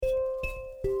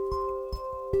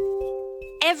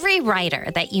Every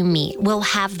writer that you meet will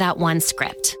have that one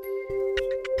script.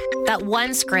 That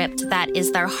one script that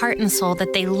is their heart and soul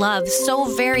that they love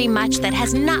so very much that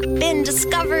has not been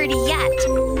discovered yet.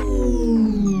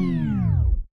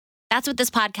 That's what this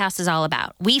podcast is all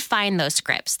about. We find those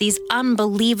scripts, these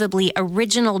unbelievably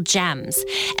original gems,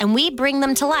 and we bring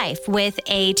them to life with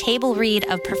a table read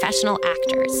of professional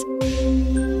actors.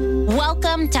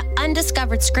 Welcome to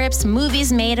Undiscovered Scripts,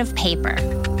 Movies Made of Paper.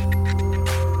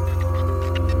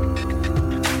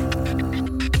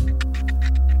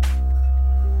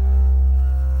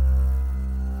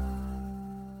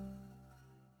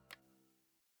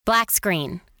 Black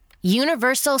screen.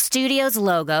 Universal Studios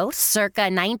logo, circa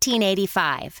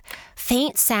 1985.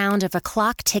 Faint sound of a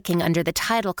clock ticking under the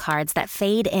title cards that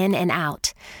fade in and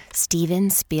out. Steven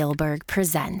Spielberg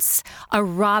presents a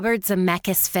Robert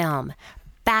Zemeckis film,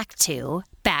 Back to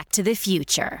the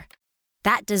Future.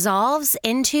 That dissolves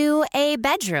into a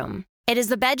bedroom. It is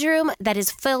the bedroom that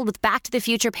is filled with Back to the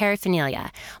Future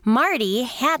paraphernalia. Marty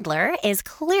Hadler is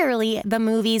clearly the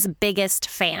movie's biggest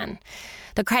fan.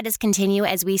 The credits continue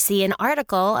as we see an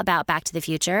article about Back to the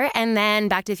Future and then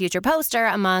Back to the Future poster,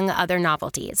 among other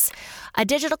novelties. A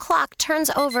digital clock turns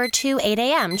over to 8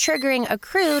 a.m., triggering a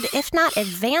crude, if not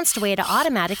advanced, way to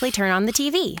automatically turn on the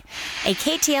TV. A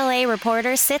KTLA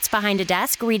reporter sits behind a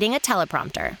desk reading a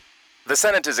teleprompter. The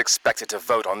Senate is expected to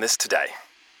vote on this today.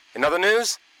 In other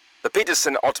news, the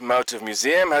Peterson Automotive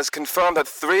Museum has confirmed that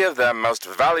 3 of their most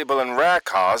valuable and rare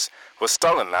cars were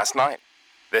stolen last night.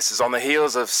 This is on the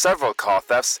heels of several car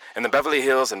thefts in the Beverly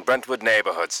Hills and Brentwood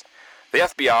neighborhoods. The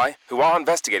FBI, who are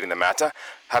investigating the matter,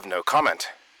 have no comment.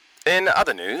 In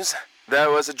other news, there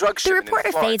was a drug shipment in Florida.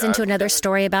 The reporter fades into another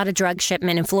story about a drug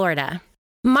shipment in Florida.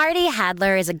 Marty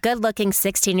Hadler is a good-looking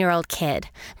 16-year-old kid.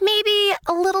 Maybe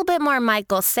a little bit more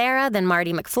Michael Cera than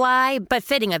Marty McFly, but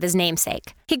fitting of his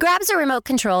namesake. He grabs a remote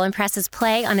control and presses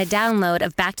play on a download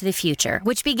of Back to the Future,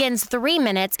 which begins 3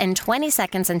 minutes and 20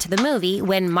 seconds into the movie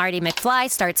when Marty McFly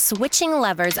starts switching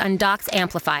levers on Doc's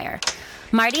amplifier.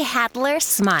 Marty Hadler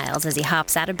smiles as he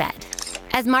hops out of bed.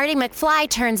 As Marty McFly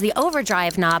turns the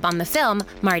overdrive knob on the film,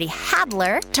 Marty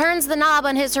Hadler turns the knob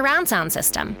on his surround sound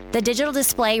system. The digital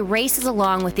display races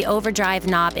along with the overdrive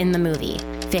knob in the movie.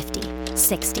 50,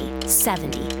 60,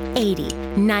 70, 80,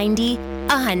 90,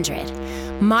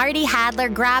 100. Marty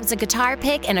Hadler grabs a guitar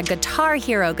pick and a Guitar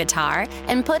Hero guitar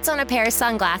and puts on a pair of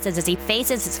sunglasses as he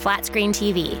faces his flat-screen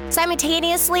TV.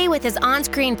 Simultaneously with his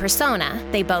on-screen persona,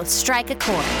 they both strike a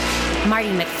chord. Marty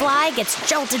McFly gets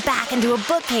jolted back into a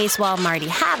bookcase while Marty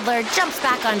Hadler jumps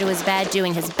back onto his bed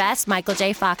doing his best Michael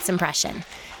J. Fox impression.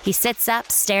 He sits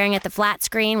up, staring at the flat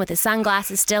screen with his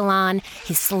sunglasses still on.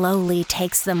 He slowly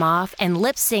takes them off and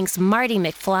lip-syncs Marty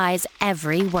McFly's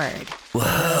every word.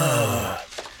 Whoa.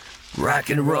 Rock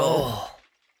and roll.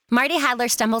 Marty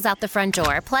Hadler stumbles out the front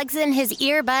door, plugs in his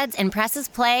earbuds, and presses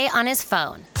play on his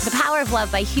phone. The Power of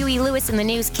Love by Huey Lewis in the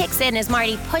News kicks in as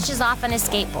Marty pushes off on his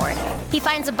skateboard. He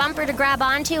finds a bumper to grab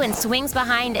onto and swings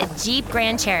behind a Jeep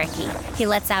Grand Cherokee. He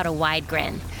lets out a wide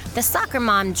grin. The soccer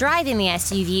mom driving the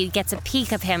SUV gets a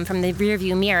peek of him from the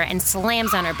rearview mirror and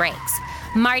slams on her brakes.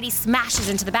 Marty smashes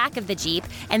into the back of the Jeep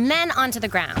and then onto the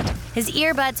ground. His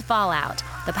earbuds fall out.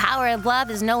 The Power of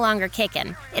Love is no longer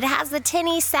kicking. It has the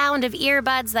tinny sound of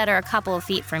earbuds that are a couple of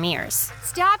feet from ears.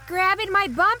 Stop grabbing my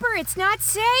bumper, it's not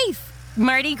safe.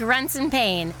 Marty grunts in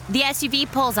pain. The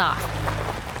SUV pulls off.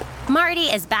 Marty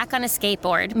is back on a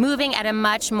skateboard, moving at a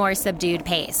much more subdued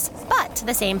pace, but to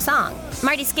the same song.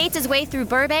 Marty skates his way through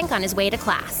Burbank on his way to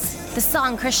class. The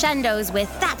song crescendos with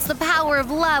That's the Power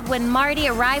of Love when Marty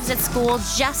arrives at school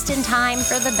just in time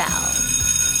for the bell.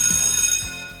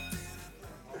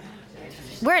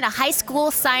 We're in a high school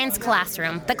science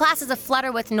classroom. The class is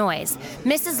aflutter with noise.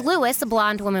 Mrs. Lewis, a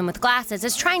blonde woman with glasses,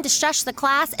 is trying to shush the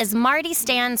class as Marty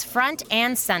stands front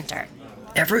and center.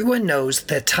 Everyone knows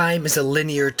that time is a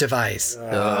linear device. The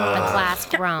class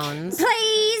groans.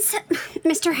 Please,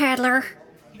 Mr. Hadler.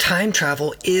 Time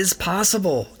travel is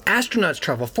possible. Astronauts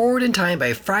travel forward in time by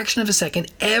a fraction of a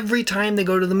second every time they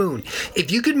go to the moon.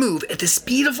 If you could move at the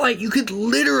speed of light, you could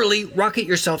literally rocket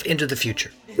yourself into the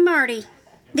future. Marty,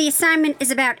 the assignment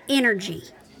is about energy,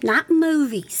 not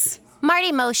movies.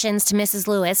 Marty motions to Mrs.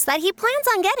 Lewis that he plans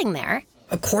on getting there.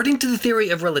 According to the theory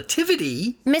of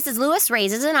relativity, Mrs. Lewis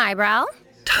raises an eyebrow.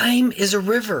 time is a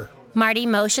river. Marty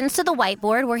motions to the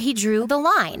whiteboard where he drew the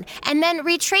line, and then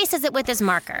retraces it with his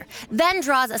marker, then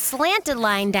draws a slanted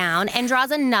line down and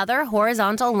draws another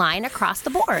horizontal line across the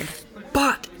board.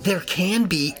 But there can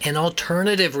be an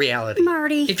alternative reality.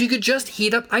 Marty. If you could just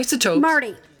heat up isotopes.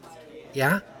 Marty,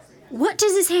 Yeah? what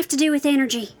does this have to do with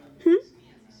energy?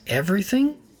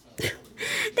 Everything?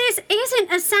 This isn't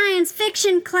isn't a science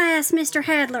fiction class, Mr.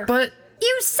 Hadler. But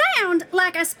You sound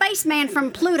like a spaceman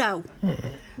from Pluto,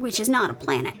 which is not a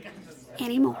planet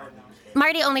anymore.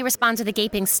 Marty only responds with a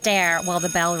gaping stare while the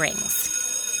bell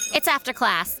rings. It's after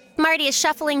class. Marty is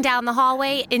shuffling down the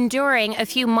hallway, enduring a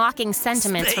few mocking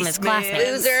sentiments from his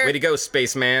classmates. Way to go,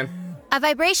 spaceman. A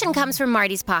vibration comes from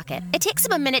Marty's pocket. It takes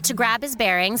him a minute to grab his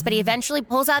bearings, but he eventually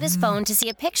pulls out his phone to see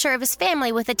a picture of his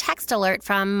family with a text alert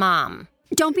from Mom.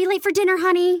 Don't be late for dinner,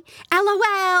 honey.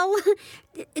 LOL.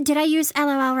 Did I use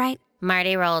LOL right?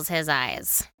 Marty rolls his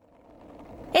eyes.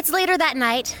 It's later that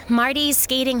night. Marty's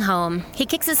skating home. He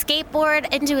kicks his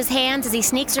skateboard into his hands as he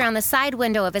sneaks around the side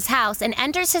window of his house and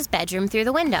enters his bedroom through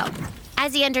the window.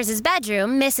 As he enters his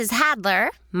bedroom, Mrs. Hadler,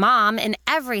 Mom in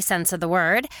every sense of the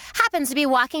word, happens to be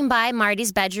walking by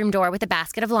Marty's bedroom door with a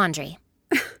basket of laundry.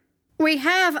 We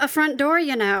have a front door,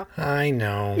 you know. I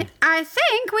know. I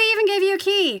think we even gave you a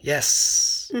key.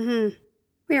 Yes.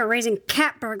 We are raising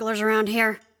cat burglars around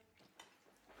here.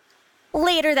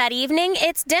 Later that evening,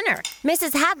 it's dinner.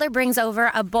 Mrs. Hadler brings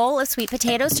over a bowl of sweet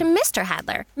potatoes to Mr.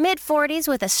 Hadler, mid-40s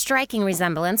with a striking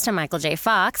resemblance to Michael J.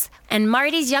 Fox, and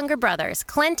Marty's younger brothers,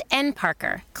 Clint and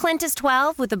Parker. Clint is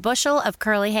 12 with a bushel of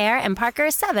curly hair, and Parker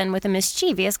is 7 with a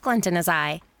mischievous glint in his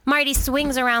eye. Marty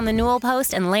swings around the newel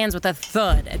post and lands with a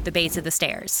thud at the base of the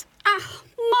stairs. Ah,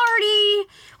 Marty!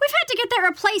 We've had to get that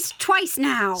replaced twice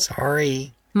now.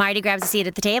 Sorry. Marty grabs a seat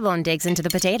at the table and digs into the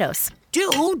potatoes.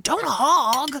 Dude, don't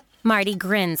hog. Marty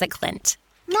grins at Clint.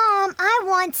 Mom, I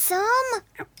want some.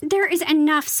 There is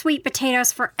enough sweet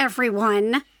potatoes for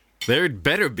everyone. There'd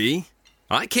better be.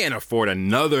 I can't afford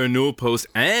another newel post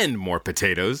and more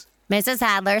potatoes. Mrs.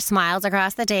 Hadler smiles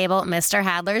across the table at Mr.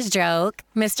 Hadler's joke.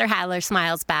 Mr. Hadler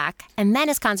smiles back, and then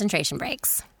his concentration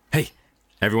breaks. Hey,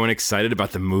 everyone excited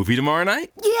about the movie tomorrow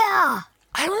night? Yeah.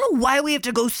 I don't know why we have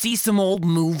to go see some old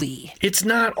movie. It's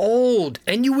not old,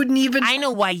 and you wouldn't even... I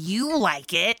know why you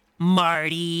like it,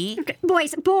 Marty. Okay,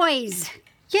 boys,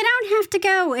 you don't have to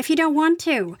go if you don't want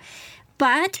to.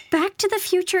 But Back to the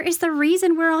Future is the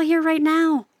reason we're all here right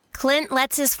now. Clint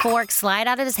lets his fork slide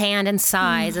out of his hand and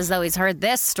sighs as though he's heard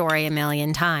this story a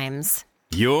million times.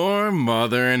 Your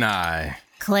mother and I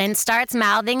Clint starts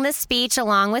mouthing the speech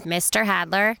along with Mr.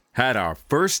 Hadler. had our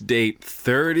first date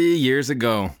 30 years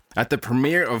ago at the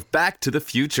premiere of Back to the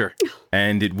Future.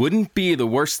 And it wouldn't be the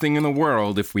worst thing in the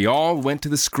world if we all went to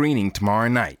the screening tomorrow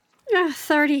night.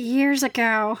 30 years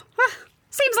ago.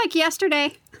 Seems like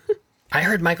yesterday. I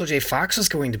heard Michael J. Fox was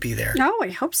going to be there. Oh, I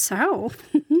hope so.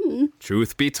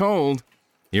 Truth be told,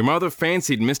 your mother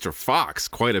fancied Mr. Fox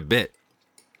quite a bit.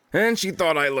 And she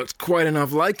thought I looked quite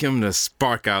enough like him to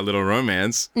spark our little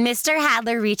romance. Mr.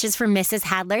 Hadler reaches for Mrs.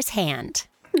 Hadler's hand.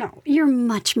 No, you're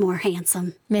much more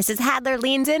handsome. Mrs. Hadler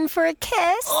leans in for a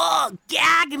kiss. Oh,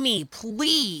 gag me,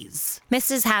 please.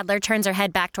 Mrs. Hadler turns her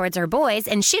head back towards her boys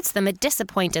and shoots them a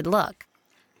disappointed look.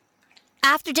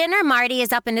 After dinner, Marty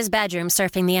is up in his bedroom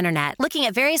surfing the internet, looking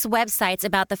at various websites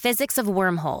about the physics of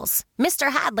wormholes. Mr.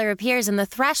 Hadler appears in the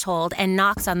threshold and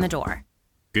knocks on the door.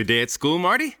 Good day at school,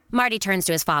 Marty? Marty turns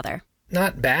to his father.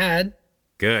 Not bad.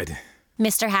 Good.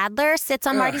 Mr. Hadler sits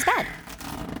on Marty's bed.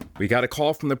 We got a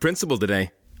call from the principal today.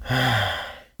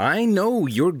 I know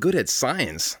you're good at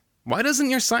science. Why doesn't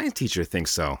your science teacher think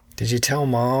so? Did you tell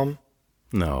Mom?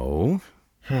 No.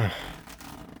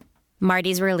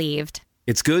 Marty's relieved.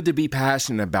 It's good to be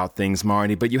passionate about things,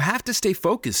 Marty, but you have to stay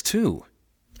focused, too.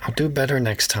 I'll do better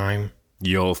next time.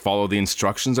 You'll follow the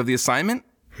instructions of the assignment?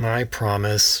 I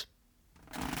promise.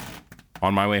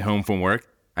 On my way home from work,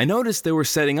 I noticed they were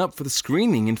setting up for the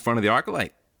screening in front of the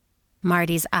ArcLight.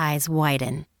 Marty's eyes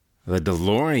widen. The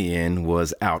DeLorean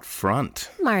was out front.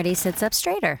 Marty sits up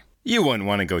straighter. You wouldn't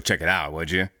want to go check it out,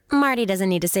 would you? Marty doesn't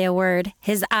need to say a word.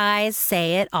 His eyes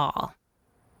say it all.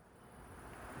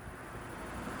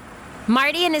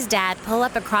 Marty and his dad pull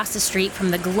up across the street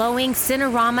from the glowing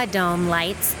Cinerama Dome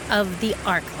lights of the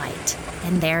ArcLight.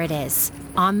 And there it is,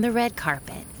 on the red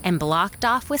carpet and blocked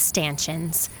off with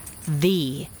stanchions,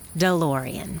 the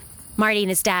DeLorean. Marty and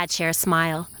his dad share a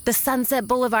smile. The Sunset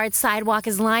Boulevard sidewalk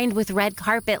is lined with red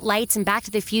carpet lights and Back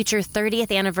to the Future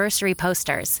 30th anniversary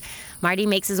posters. Marty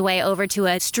makes his way over to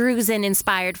a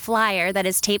Struzan-inspired flyer that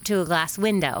is taped to a glass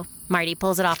window. Marty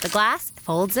pulls it off the glass,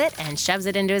 folds it, and shoves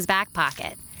it into his back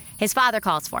pocket. His father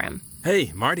calls for him.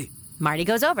 Hey, Marty. Marty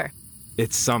goes over.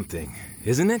 It's something,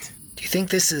 isn't it? Do you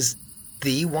think this is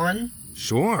the one?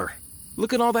 Sure.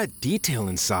 Look at all that detail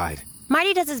inside.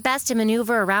 Marty does his best to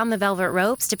maneuver around the velvet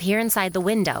ropes to peer inside the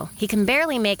window. He can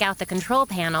barely make out the control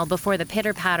panel before the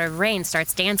pitter-patter of rain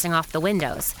starts dancing off the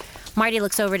windows. Marty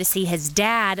looks over to see his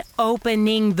dad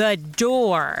opening the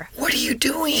door. What are you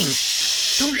doing?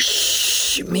 Don't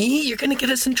Shh, me? You're gonna get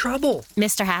us in trouble.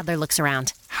 Mr. Hadler looks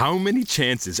around. How many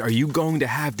chances are you going to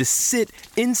have to sit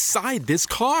inside this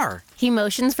car? He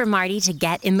motions for Marty to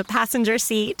get in the passenger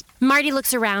seat. Marty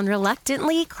looks around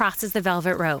reluctantly, crosses the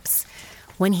velvet ropes.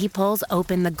 When he pulls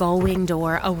open the gull-wing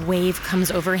door, a wave comes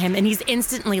over him, and he's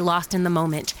instantly lost in the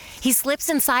moment. He slips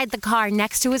inside the car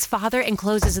next to his father and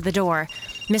closes the door.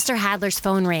 Mr. Hadler's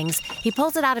phone rings. He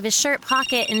pulls it out of his shirt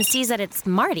pocket and sees that it's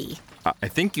Marty. I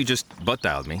think you just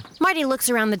butt-dialed me. Marty looks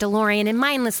around the DeLorean and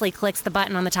mindlessly clicks the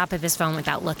button on the top of his phone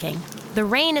without looking. The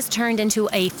rain is turned into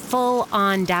a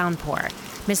full-on downpour.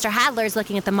 Mr. Hadler's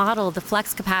looking at the model of the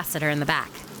flux capacitor in the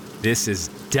back. This is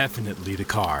definitely the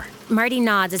car. Marty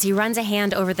nods as he runs a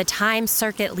hand over the time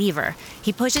circuit lever.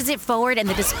 He pushes it forward and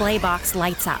the display box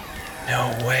lights up.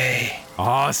 No way.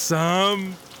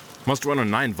 Awesome! Must run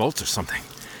on 9 volts or something.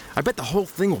 I bet the whole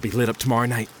thing will be lit up tomorrow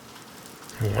night.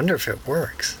 I wonder if it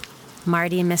works.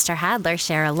 Marty and Mr. Hadler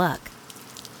share a look.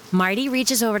 Marty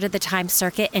reaches over to the time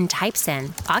circuit and types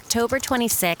in October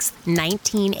 26,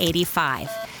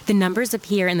 1985. The numbers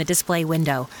appear in the display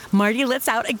window. Marty lets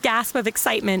out a gasp of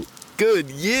excitement. Good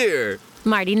year!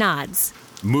 Marty nods.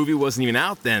 Movie wasn't even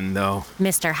out then, though.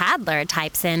 Mr. Hadler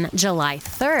types in July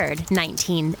 3rd,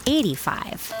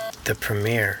 1985. The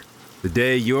premiere. The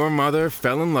day your mother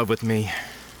fell in love with me.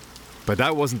 But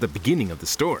that wasn't the beginning of the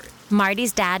story.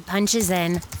 Marty's dad punches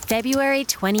in February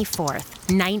 24th,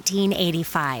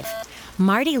 1985.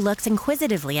 Marty looks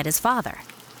inquisitively at his father.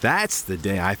 That's the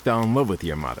day I fell in love with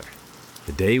your mother.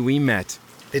 The day we met.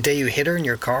 The day you hit her in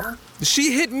your car?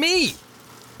 She hit me!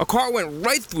 A car went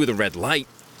right through the red light.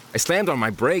 I slammed on my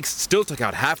brakes, still took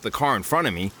out half the car in front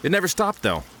of me. It never stopped,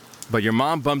 though. But your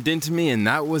mom bumped into me, and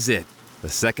that was it. The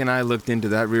second I looked into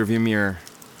that rearview mirror,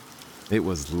 it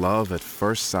was love at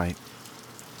first sight.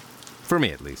 For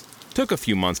me, at least. Took a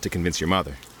few months to convince your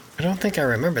mother. I don't think I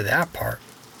remember that part.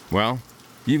 Well,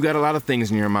 you've got a lot of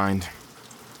things in your mind.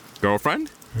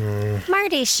 Girlfriend?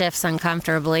 Marty shifts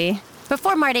uncomfortably.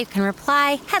 Before Marty can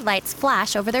reply, headlights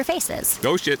flash over their faces.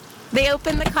 Oh, shit. They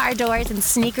open the car doors and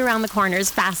sneak around the corner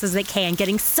as fast as they can,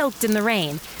 getting soaked in the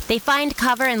rain. They find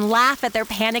cover and laugh at their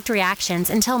panicked reactions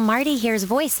until Marty hears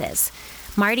voices.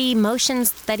 Marty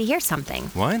motions that he hears something.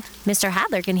 What? Mr.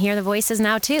 Hadler can hear the voices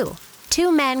now, too. 2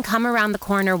 men come around the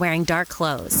corner wearing dark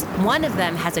clothes. One of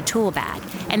them has a tool bag,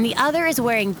 and the other is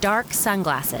wearing dark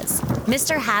sunglasses.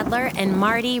 Mr. Hadler and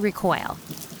Marty recoil.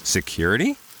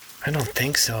 Security? I don't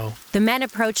think so. The men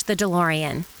approach the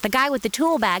DeLorean. The guy with the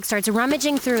tool bag starts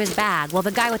rummaging through his bag while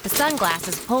the guy with the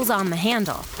sunglasses pulls on the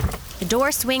handle. The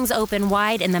door swings open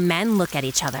wide and the men look at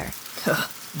each other.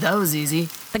 That was easy.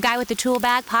 The guy with the tool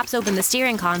bag pops open the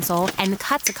steering console and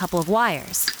cuts a couple of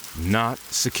wires. Not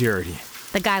security.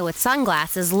 The guy with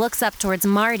sunglasses looks up towards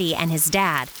Marty and his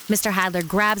dad. Mr. Hadler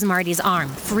grabs Marty's arm,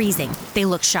 freezing. They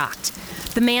look shocked.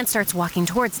 The man starts walking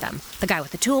towards them. The guy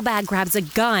with the tool bag grabs a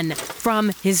gun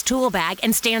from his tool bag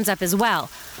and stands up as well.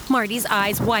 Marty's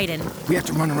eyes widen. We have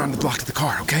to run around the block to the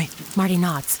car, okay? Marty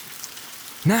nods.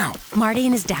 Now! Marty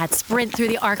and his dad sprint through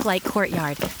the ArcLight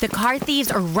courtyard. The car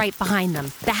thieves are right behind them.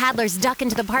 The Hadlers duck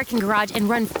into the parking garage and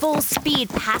run full speed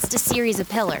past a series of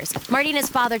pillars. Marty and his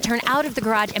father turn out of the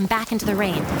garage and back into the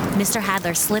rain. Mr.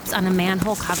 Hadler slips on a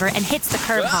manhole cover and hits the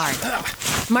curb hard.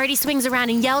 Marty swings around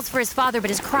and yells for his father,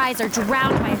 but his cries are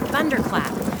drowned by a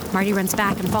thunderclap. Marty runs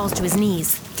back and falls to his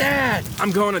knees. Dad! I'm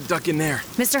going to duck in there.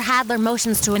 Mr. Hadler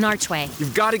motions to an archway.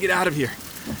 You've got to get out of here.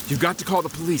 You've got to call the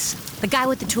police. The guy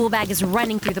with the tool bag is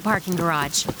running through the parking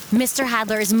garage. Mr.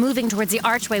 Hadler is moving towards the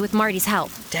archway with Marty's help.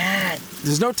 Dad!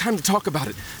 There's no time to talk about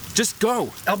it. Just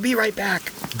go. I'll be right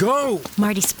back. Go!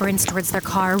 Marty sprints towards their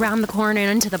car, around the corner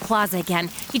and into the plaza again.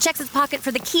 He checks his pocket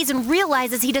for the keys and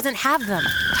realizes he doesn't have them.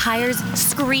 Tires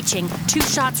screeching. 2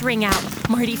 shots ring out.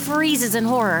 Marty freezes in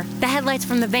horror. The headlights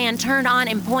from the van turn on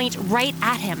and point right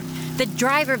at him. The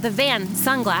driver of the van,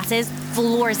 sunglasses,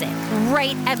 floors it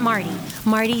right at Marty.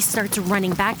 Marty starts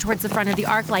running back towards the front of the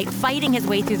ArcLight, fighting his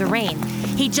way through the rain.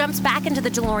 He jumps back into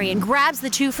the DeLorean, grabs the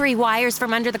 2 free wires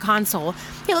from under the console.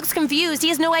 He looks confused. He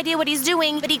has no idea what he's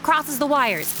doing, but he crosses the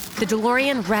wires. The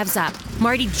DeLorean revs up.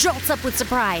 Marty jolts up with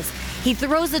surprise. He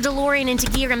throws the DeLorean into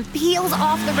gear and peels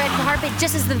off the red carpet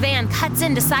just as the van cuts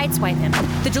in to sideswipe him.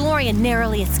 The DeLorean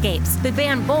narrowly escapes. The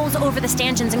van bowls over the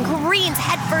stanchions and careens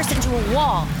headfirst into a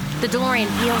wall. The DeLorean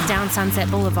peels down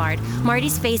Sunset Boulevard.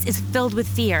 Marty's face is filled with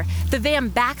fear. The van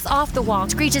backs off the wall,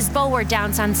 screeches forward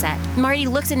down Sunset. Marty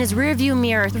looks in his rearview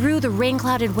mirror. Through the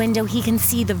rain-clouded window, he can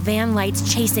see the van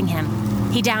lights chasing him.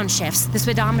 He downshifts. The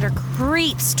speedometer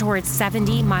creeps towards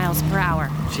 70 miles per hour.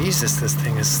 Jesus, this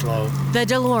thing is slow. The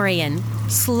DeLorean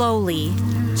slowly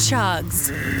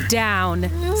chugs down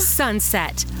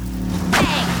Sunset.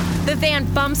 Bang! The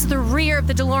van bumps the rear of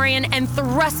the DeLorean and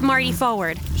thrusts Marty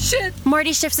forward. Shit!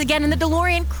 Marty shifts again and the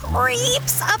DeLorean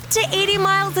creeps up to 80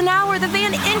 miles an hour. The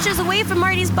van inches away from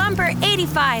Marty's bumper.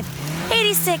 85,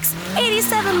 86,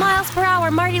 87 miles per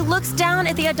hour. Marty looks down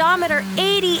at the odometer.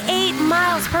 88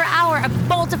 miles per hour. A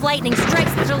bolt of lightning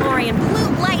strikes the DeLorean.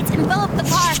 Blue lights envelop the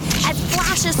car as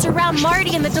flashes surround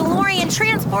Marty and the DeLorean,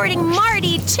 transporting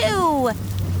Marty to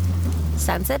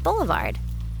Sunset Boulevard.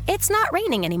 It's not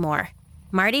raining anymore.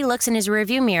 Marty looks in his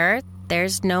rearview mirror.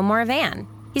 There's no more van.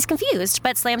 He's confused,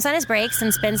 but slams on his brakes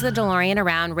and spins the DeLorean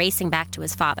around, racing back to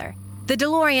his father. The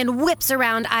DeLorean whips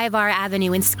around Ivar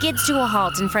Avenue and skids to a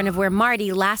halt in front of where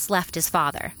Marty last left his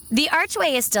father. The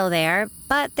archway is still there,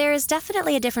 but there is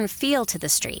definitely a different feel to the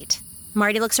street.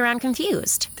 Marty looks around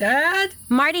confused. Dad?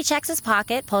 Marty checks his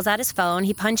pocket, pulls out his phone.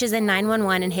 He punches in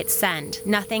 911 and hits send.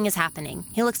 Nothing is happening.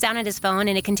 He looks down at his phone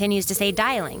and it continues to say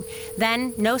dialing.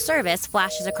 Then, no service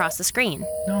flashes across the screen.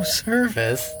 No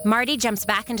service? Marty jumps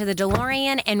back into the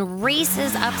DeLorean and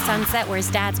races up Sunset where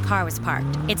his dad's car was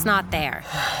parked. It's not there.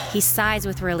 He sighs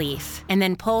with relief and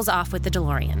then pulls off with the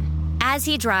DeLorean. As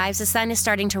he drives, the sun is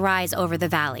starting to rise over the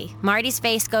valley. Marty's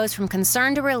face goes from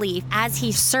concern to relief as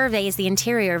he surveys the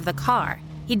interior of the car.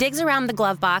 He digs around the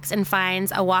glove box and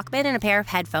finds a Walkman and a pair of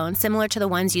headphones similar to the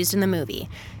ones used in the movie.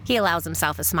 He allows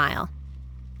himself a smile.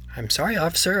 I'm sorry,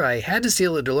 officer. I had to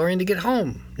steal a DeLorean to get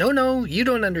home. No, you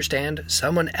don't understand.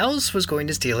 Someone else was going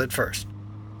to steal it first.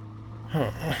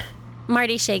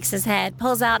 Marty shakes his head,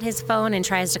 pulls out his phone, and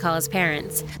tries to call his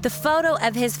parents. The photo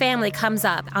of his family comes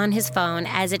up on his phone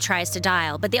as it tries to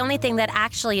dial, but the only thing that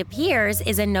actually appears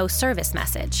is a no service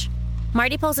message.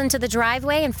 Marty pulls into the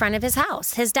driveway in front of his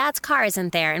house. His dad's car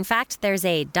isn't there. In fact, there's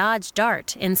a Dodge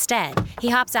Dart instead. He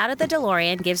hops out of the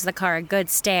DeLorean, gives the car a good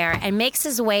stare, and makes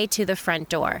his way to the front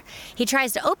door. He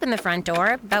tries to open the front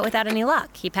door, but without any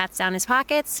luck. He pats down his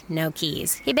pockets, no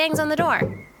keys. He bangs on the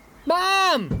door.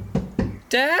 Mom!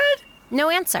 Dad? No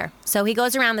answer. So he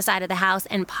goes around the side of the house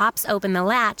and pops open the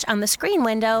latch on the screen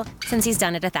window since he's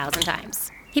done it 1,000 times.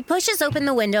 He pushes open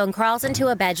the window and crawls into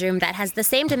a bedroom that has the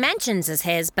same dimensions as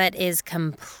his, but is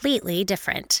completely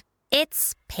different.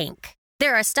 It's pink.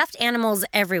 There are stuffed animals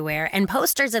everywhere and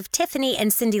posters of Tiffany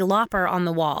and Cyndi Lauper on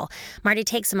the wall. Marty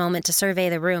takes a moment to survey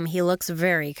the room. He looks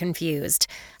very confused.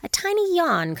 A tiny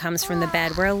yawn comes from the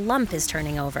bed where a lump is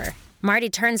turning over.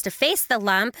 Marty turns to face the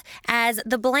lump as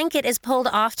the blanket is pulled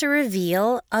off to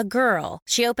reveal a girl.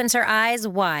 She opens her eyes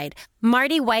wide.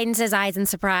 Marty widens his eyes in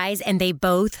surprise, and they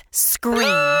both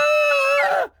scream.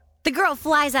 The girl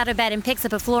flies out of bed and picks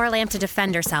up a floor lamp to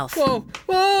defend herself.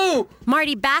 Whoa!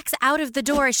 Marty backs out of the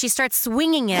door as she starts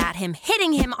swinging it at him,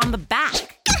 hitting him on the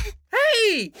back.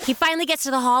 Hey! He finally gets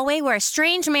to the hallway where a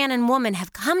strange man and woman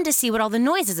have come to see what all the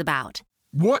noise is about.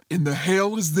 What in the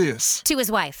hell is this? To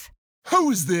his wife.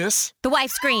 Who is this? The wife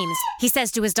screams. He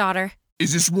says to his daughter,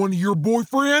 Is this one of your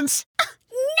boyfriends?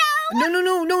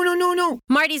 No.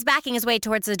 Marty's backing his way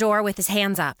towards the door with his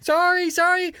hands up.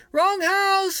 Sorry. Wrong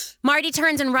house. Marty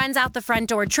turns and runs out the front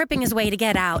door, tripping his way to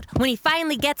get out. When he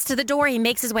finally gets to the door, he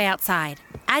makes his way outside.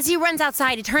 As he runs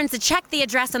outside, he turns to check the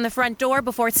address on the front door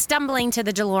before stumbling to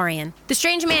the DeLorean. The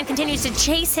strange man continues to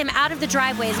chase him out of the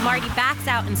driveway as Marty backs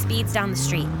out and speeds down the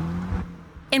street.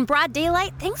 In broad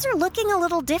daylight, things are looking a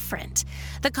little different.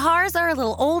 The cars are a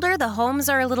little older, the homes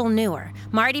are a little newer.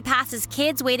 Marty passes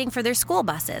kids waiting for their school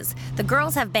buses. The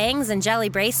girls have bangs and jelly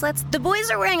bracelets. The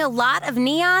boys are wearing a lot of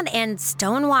neon and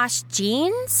stonewashed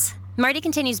jeans. Marty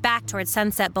continues back towards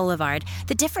Sunset Boulevard.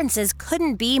 The differences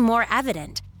couldn't be more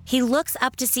evident. He looks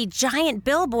up to see giant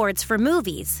billboards for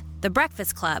movies. The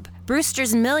Breakfast Club,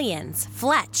 Brewster's Millions,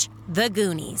 Fletch, The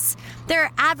Goonies. There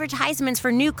are advertisements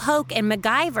for New Coke and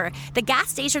MacGyver. The gas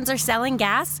stations are selling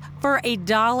gas for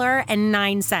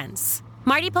 $1.09.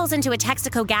 Marty pulls into a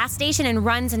Texaco gas station and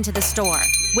runs into the store.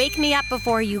 Wake Me Up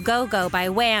Before You Go by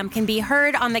Wham can be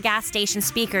heard on the gas station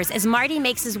speakers as Marty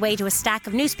makes his way to a stack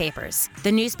of newspapers.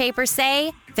 The newspapers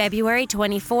say February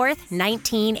 24th,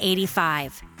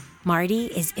 1985. Marty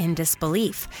is in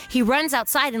disbelief. He runs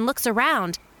outside and looks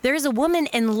around. There's a woman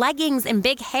in leggings and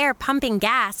big hair pumping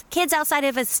gas. Kids outside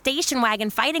of a station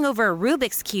wagon fighting over a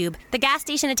Rubik's Cube. The gas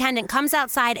station attendant comes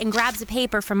outside and grabs a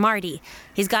paper from Marty.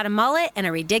 He's got a mullet and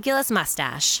a ridiculous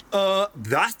mustache.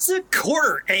 That's a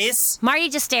quarter, Ace. Marty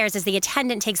just stares as the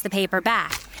attendant takes the paper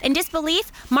back. In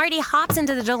disbelief, Marty hops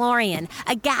into the DeLorean.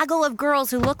 A gaggle of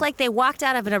girls who look like they walked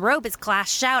out of an aerobics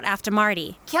class shout after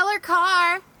Marty. Killer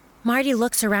car. Marty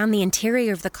looks around the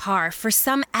interior of the car for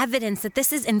some evidence that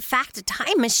this is in fact a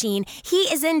time machine. He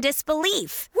is in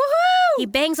disbelief. Woohoo! He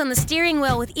bangs on the steering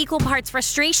wheel with equal parts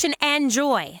frustration and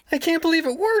joy. I can't believe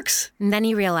it works. And then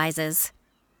he realizes,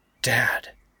 Dad.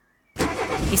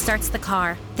 He starts the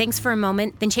car, thinks for a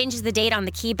moment, then changes the date on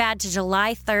the keypad to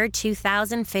July 3rd,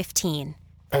 2015.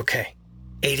 Okay,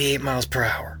 88 miles per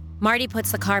hour. Marty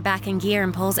puts the car back in gear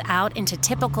and pulls out into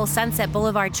typical Sunset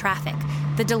Boulevard traffic.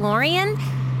 The DeLorean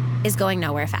is going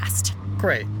nowhere fast.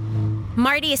 Great.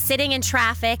 Marty is sitting in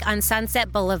traffic on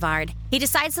Sunset Boulevard. He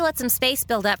decides to let some space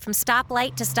build up from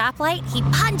stoplight to stoplight. He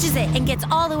punches it and gets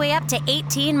all the way up to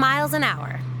 18 miles an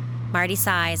hour. Marty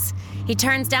sighs. He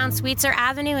turns down Sweetser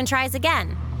Avenue and tries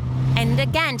again. And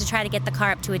again to try to get the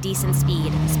car up to a decent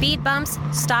speed. Speed bumps,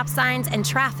 stop signs, and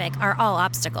traffic are all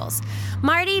obstacles.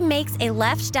 Marty makes a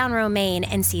left down Romaine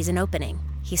and sees an opening.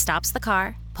 He stops the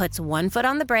car, puts one foot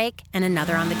on the brake and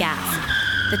another on the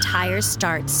gas. The tires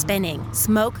start spinning.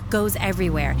 Smoke goes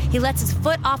everywhere. He lets his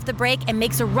foot off the brake and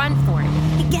makes a run for it.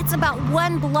 He gets about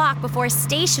 1 block before a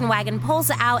station wagon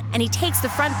pulls out and he takes the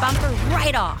front bumper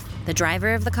right off. The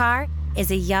driver of the car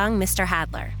is a young Mr.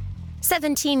 Hadler.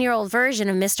 17-year-old version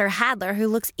of Mr. Hadler, who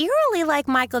looks eerily like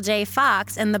Michael J.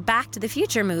 Fox in the Back to the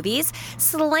Future movies,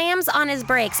 slams on his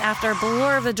brakes after a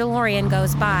blur of a DeLorean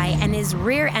goes by and is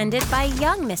rear-ended by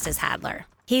young Mrs. Hadler.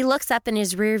 He looks up in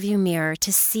his rearview mirror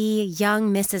to see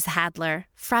young Mrs. Hadler,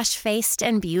 fresh-faced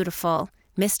and beautiful.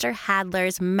 Mr.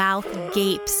 Hadler's mouth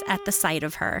gapes at the sight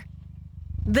of her.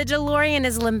 The DeLorean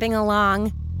is limping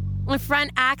along. The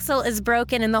front axle is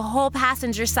broken and the whole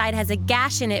passenger side has a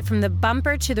gash in it from the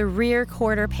bumper to the rear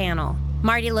quarter panel.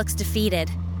 Marty looks defeated.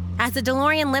 As the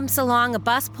DeLorean limps along, a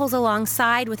bus pulls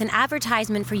alongside with an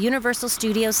advertisement for Universal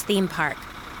Studios theme park.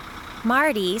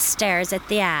 Marty stares at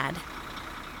the ad.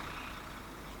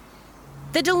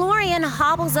 The DeLorean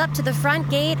hobbles up to the front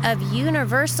gate of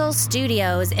Universal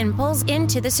Studios and pulls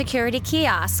into the security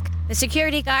kiosk. The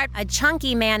security guard, a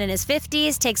chunky man in his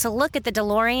 50s, takes a look at the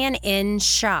DeLorean in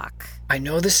shock. I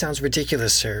know this sounds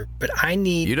ridiculous, sir, but I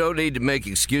need... You don't need to make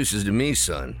excuses to me,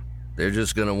 son. They're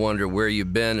just gonna wonder where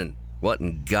you've been and what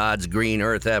in God's green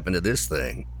earth happened to this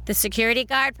thing. The security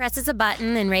guard presses a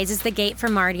button and raises the gate for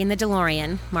Marty and the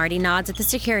DeLorean. Marty nods at the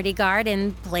security guard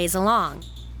and plays along.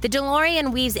 The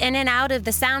DeLorean weaves in and out of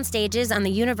the sound stages on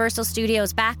the Universal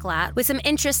Studios backlot with some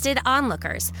interested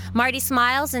onlookers. Marty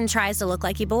smiles and tries to look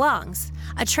like he belongs.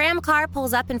 A tram car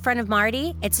pulls up in front of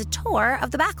Marty. It's a tour of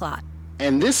the backlot.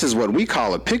 And this is what we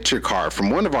call a picture car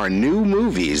from one of our new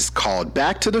movies called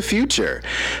Back to the Future.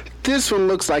 This one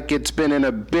looks like it's been in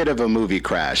a bit of a movie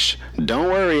crash. Don't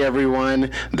worry,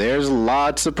 everyone. There's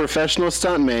lots of professional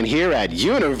stuntmen here at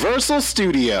Universal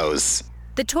Studios.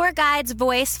 The tour guide's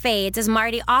voice fades as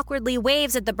Marty awkwardly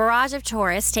waves at the barrage of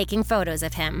tourists taking photos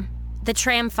of him. The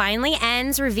tram finally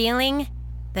ends, revealing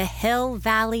the Hill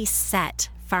Valley set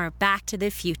for Back to the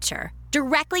Future.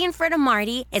 Directly in front of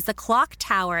Marty is the clock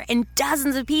tower and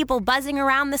dozens of people buzzing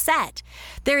around the set.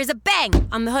 There is a bang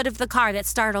on the hood of the car that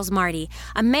startles Marty.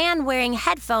 A man wearing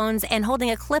headphones and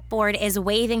holding a clipboard is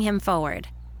waving him forward.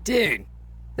 Dude,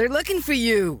 they're looking for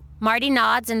you. Marty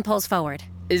nods and pulls forward.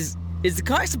 Is the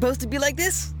car supposed to be like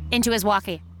this? Into his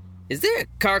walkie. Is there a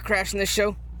car crash in this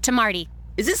show? To Marty.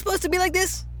 Is it supposed to be like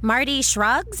this? Marty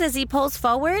shrugs as he pulls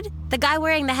forward. The guy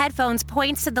wearing the headphones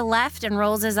points to the left and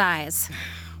rolls his eyes.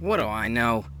 What do I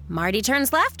know? Marty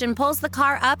turns left and pulls the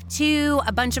car up to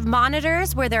a bunch of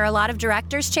monitors where there are a lot of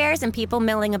directors' chairs and people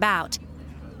milling about.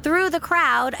 Through the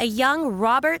crowd, a young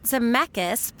Robert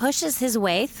Zemeckis pushes his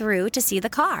way through to see the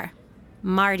car.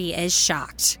 Marty is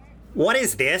shocked. What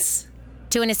is this?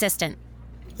 To an assistant.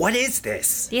 What is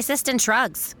this? The assistant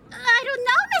shrugs. I don't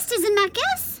know, Mr.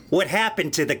 Zemeckis. What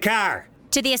happened to the car?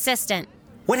 To the assistant.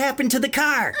 What happened to the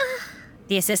car?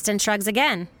 The assistant shrugs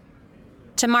again.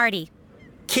 To Marty.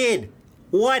 Kid,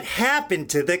 what happened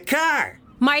to the car?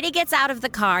 Marty gets out of the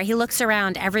car. He looks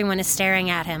around. Everyone is staring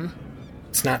at him.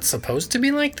 It's not supposed to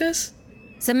be like this?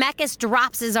 Zemeckis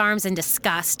drops his arms in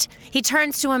disgust. He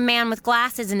turns to a man with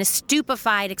glasses and a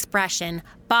stupefied expression.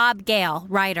 Bob Gale,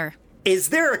 writer. Is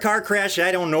there a car crash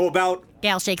I don't know about?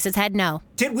 Gale shakes his head no.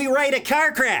 Did we write a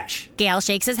car crash? Gale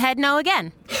shakes his head no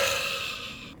again.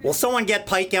 Will someone get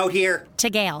Pike out here? To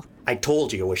Gale. I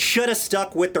told you, we should have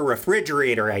stuck with the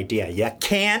refrigerator idea. You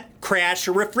can't crash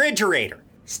a refrigerator.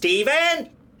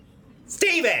 Steven?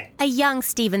 Steven! A young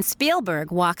Steven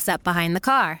Spielberg walks up behind the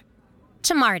car.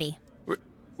 To Marty.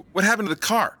 What happened to the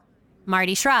car?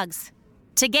 Marty shrugs.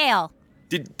 To Gale.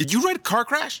 Did you write a car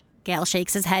crash? Gale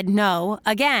shakes his head no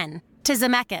again. To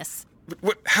Zemeckis.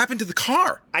 What happened to the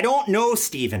car? I don't know,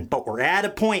 Steven, but we're at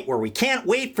a point where we can't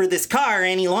wait for this car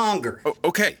any longer.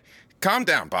 Okay, calm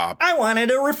down, Bob. I wanted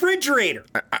a refrigerator.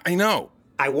 I know.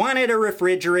 I wanted a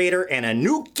refrigerator and a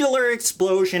nuclear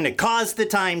explosion to cause the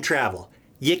time travel.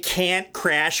 You can't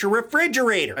crash a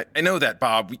refrigerator. I know that,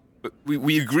 Bob.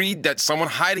 We agreed that someone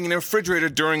hiding in a refrigerator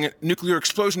during a nuclear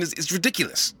explosion is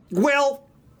ridiculous. Well,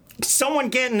 someone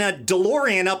getting a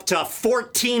DeLorean up to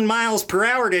 14 miles per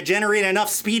hour to generate enough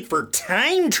speed for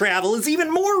time travel is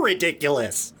even more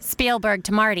ridiculous. Spielberg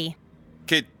to Marty.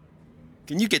 Kid,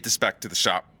 can you get this back to the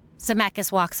shop?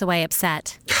 Zemeckis walks away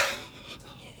upset.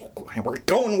 We're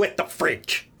going with the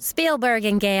fridge. Spielberg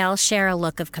and Gale share a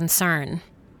look of concern.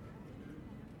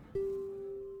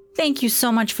 Thank you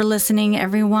so much for listening,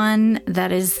 everyone.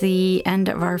 That is the end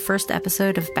of our first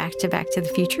episode of Back to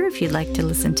the Future. If you'd like to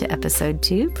listen to episode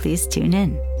 2, please tune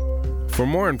in. For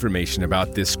more information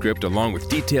about this script, along with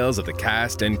details of the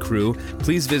cast and crew,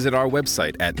 please visit our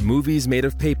website at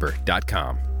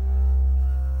moviesmadeofpaper.com.